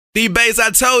D-Bates,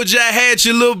 I told you I had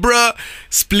you, little bruh.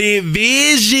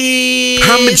 Splitvision.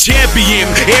 I'm a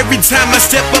champion. Every time I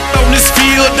step up on this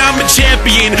field, I'm a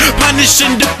champion.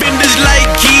 Punishing defenders like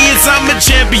kids, I'm a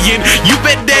champion. You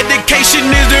bet dedication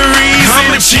is the reason.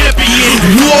 I'm a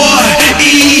champion. War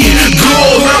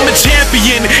Eagle. I'm a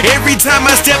champion. Every time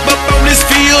I step up on this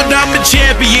field, I'm a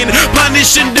champion.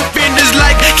 Punishing defenders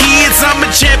like kids, I'm a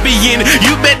champion.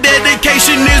 You bet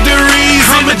dedication is the reason.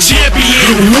 I'm a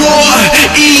champion. War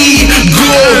Eagle.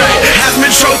 Heisman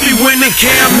Trophy winning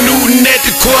Cam Newton at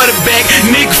the quarterback.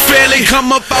 Nick Fairley come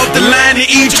up off the line and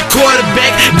eat your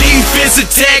quarterback. Defense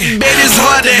attack, bet it's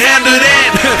hard to handle that.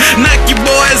 Knock your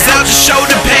boys out your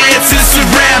shoulder pads. It's a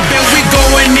wrap and we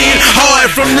going in hard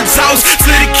from the toss to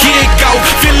the kickoff.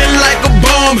 Feeling like a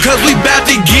bomb cause we bout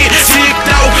to get ticked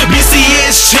off.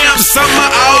 BCS champs,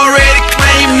 I'ma already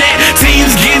claim that.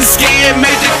 Teams getting scared,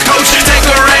 make the coach take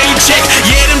a rain check.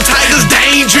 Yeah, them Tigers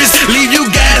dangerous, leave you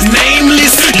guys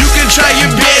nameless. You can try your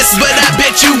best, but I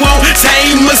bet you won't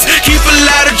tame us. Keep a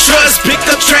lot of trust, pick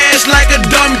up trash like a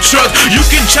dump truck. You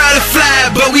can try to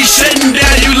fly, but we shutting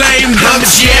down you lame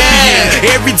ducks.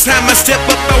 Yeah, every time I step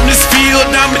up on this field,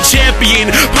 I'm a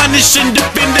champion. Punishing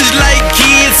defenders like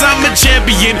kids, I'm a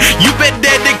champion. You bet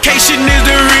dedication is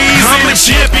the reason. I'm a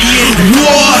champion.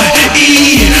 War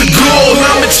Eagle.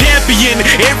 I'm a champion.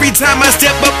 Every time I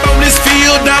step up on this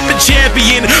field, I'm a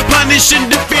champion. Punishing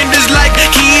defenders like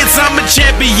kids, I'm a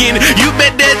champion. You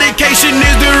bet dedication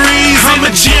is the reason. I'm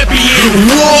a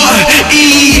champion. War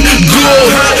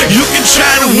Eagle. You can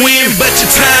try to win, but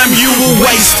your time you will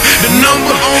waste. The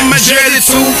number on my jersey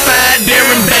 25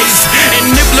 Daren Bates. And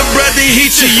if the brother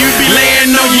hit you, you be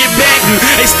laying on your back.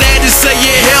 They status say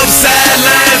your help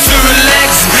sideline to relax.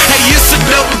 Hey, it's a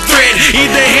double threat.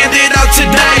 Either hand it out to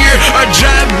Dyer or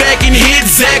drive back and hit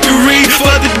Zachary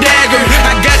for the dagger.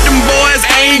 I got them boys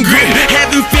angry,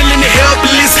 having feeling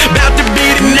helpless. About to be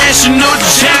the national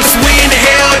champs, we in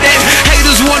hell that.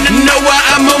 Haters wanna know why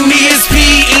I'm on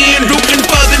ESPN, rooting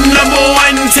for the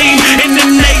 #1 team in the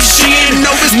nation.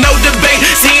 No, it's no debate,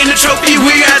 seeing the trophy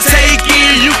we gotta take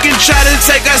in. You can try to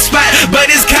take our spot, but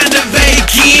it's kinda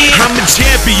vacant. I'm a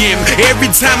champion. Every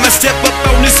time I step up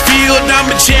on this field, I'm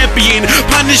a champion.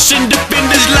 Punishing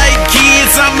defenders like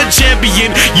kids, I'm a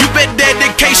champion. You bet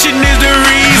dedication is the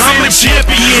reason. I'm a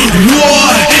champion. War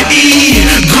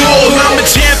Eagle. I'm a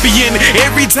champion.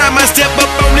 Every time I step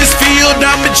up on this field,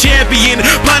 I'm a champion.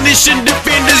 Punishing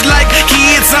defenders like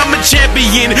kids, I'm a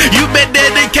champion. You bet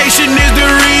dedication is the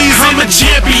reason. I'm a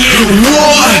champion.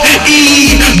 War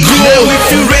Eagle. Now if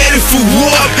you ready for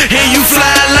war and you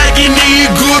fly like an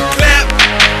eagle, clap.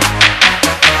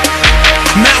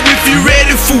 Now if you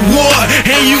ready for war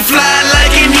and you fly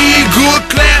like an eagle,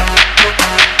 clap.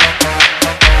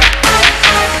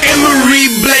 Emery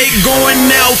Blake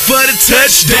going out for the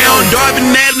touchdown.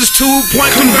 Darvin Adams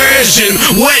 2-point conversion.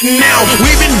 What now?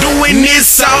 We've been doing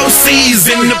this all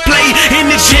season to play in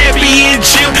the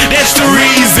championship. That's the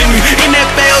reason.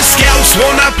 NFL scouts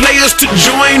want our players to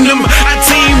join them. Our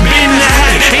team been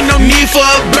hot, ain't no need for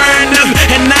a burn-up.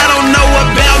 And I don't know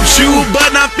about you,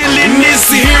 but I'm feeling this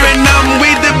here, and I'm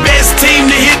with the best team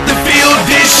to hit the field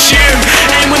this year.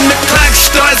 And when the clock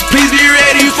starts, please be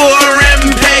ready for a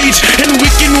rampage, and we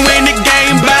can win the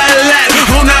game by a lot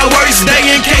on our worst day.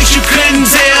 In case you couldn't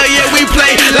tell, yeah, we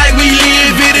play like we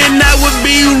live it, and I would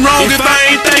be wrong if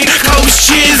I ain't think Coach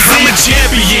Chiz. I'm a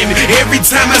champion. Every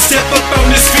time I step up on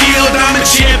this field, I'm a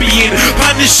champion.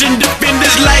 Punishing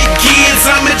defenders like kids,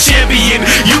 I'm a champion.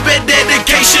 You bet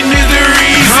dedication is the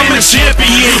reason. I'm a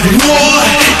champion. War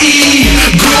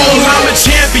Eagle. I'm a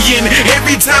champion.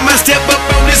 Every time I step up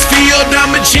on this field,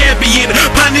 I'm a champion.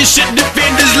 Punishing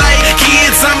defenders like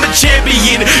kids, I'm a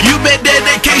champion. You bet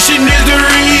dedication is the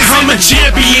reason. I'm a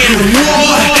champion.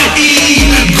 War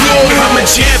Eagle. I'm a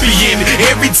champion.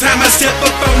 Every time I step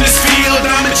up on this field,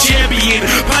 I'm a champion.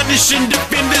 Punishing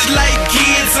defenders like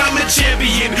kids, I'm a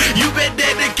champion. You bet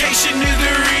dedication is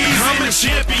the reason. I'm a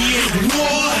champion.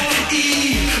 War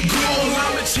Eagle.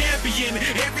 I'm a champion.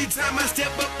 Every time I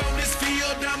step up on this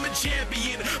field, I'm a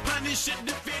champion. Punishing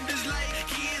defenders like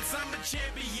kids, I'm a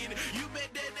champion. You bet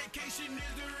dedication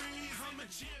is the reason. I'm a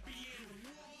champion.